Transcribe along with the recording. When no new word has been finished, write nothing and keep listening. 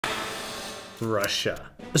Russia,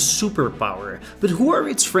 a superpower. But who are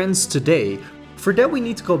its friends today? For that we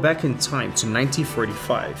need to go back in time to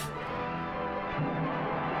 1945.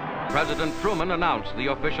 President Truman announced the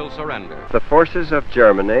official surrender. The forces of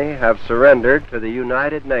Germany have surrendered to the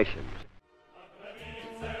United Nations.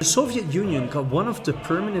 The Soviet Union got one of the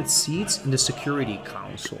permanent seats in the Security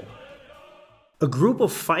Council. A group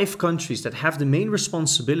of 5 countries that have the main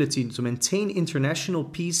responsibility to maintain international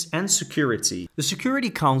peace and security. The Security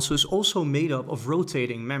Council is also made up of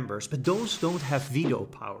rotating members, but those don't have veto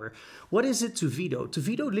power. What is it to veto? To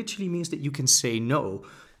veto literally means that you can say no.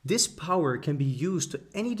 This power can be used to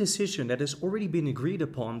any decision that has already been agreed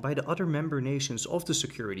upon by the other member nations of the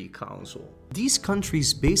Security Council. These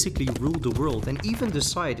countries basically rule the world and even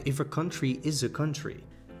decide if a country is a country.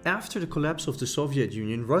 After the collapse of the Soviet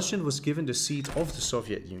Union, Russia was given the seat of the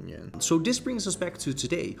Soviet Union. So this brings us back to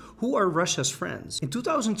today. Who are Russia's friends? In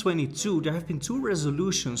 2022, there have been 2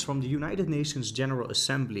 resolutions from the United Nations General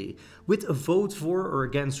Assembly with a vote for or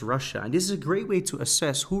against Russia. And this is a great way to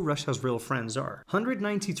assess who Russia's real friends are.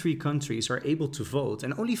 193 countries are able to vote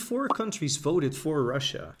and only 4 countries voted for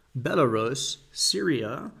Russia. Belarus,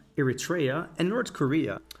 Syria, Eritrea and North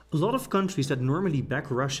Korea. A lot of countries that normally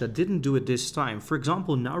back Russia didn't do it this time, for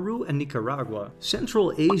example Nauru and Nicaragua.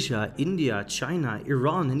 Central Asia, India, China,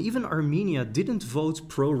 Iran and even Armenia didn't vote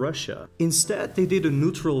pro-Russia. Instead, they did a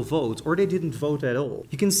neutral vote or they didn't vote at all.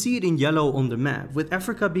 You can see it in yellow on the map, with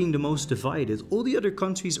Africa being the most divided. All the other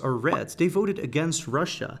countries are red, they voted against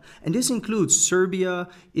Russia. And this includes Serbia,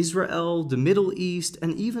 Israel, the Middle East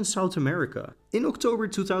and even South America. In October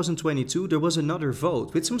 2022, there was another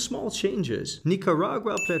vote with some small changes.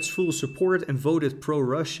 Nicaragua pledged full support and voted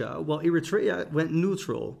pro-Russia, while Eritrea went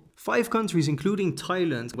neutral. 5 countries, including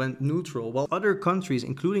Thailand, went neutral, while other countries,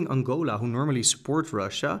 including Angola, who normally support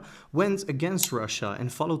Russia, went against Russia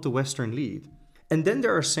and followed the Western lead. And then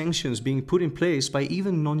there are sanctions being put in place by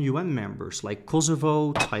even non-UN members like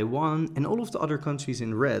Kosovo, Taiwan, and all of the other countries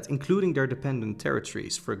in red, including their dependent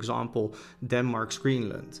territories, for example, Denmark's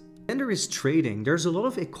Greenland. Then there is trading. There's a lot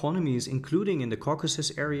of economies, including in the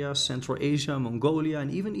Caucasus area, Central Asia, Mongolia, and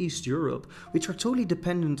even East Europe, which are totally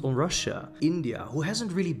dependent on Russia. India, who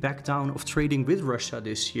hasn't really backed down of trading with Russia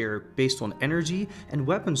this year based on energy and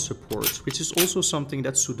weapons support, which is also something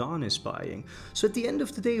that Sudan is buying. So at the end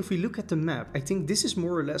of the day, if we look at the map, I think this is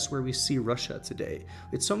more or less where we see Russia today.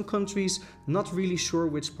 With some countries not really sure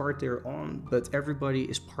which part they're on, but everybody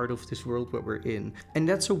is part of this world that we're in. And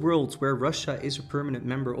that's a world where Russia is a permanent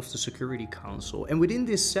member of the Security Council, and within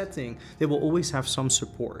this setting they will always have some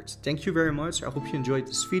support. Thank you very much. I hope you enjoyed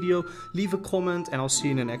this video. Leave a comment and I'll see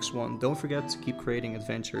you in the next one. Don't forget to keep creating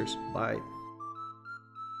adventures. Bye.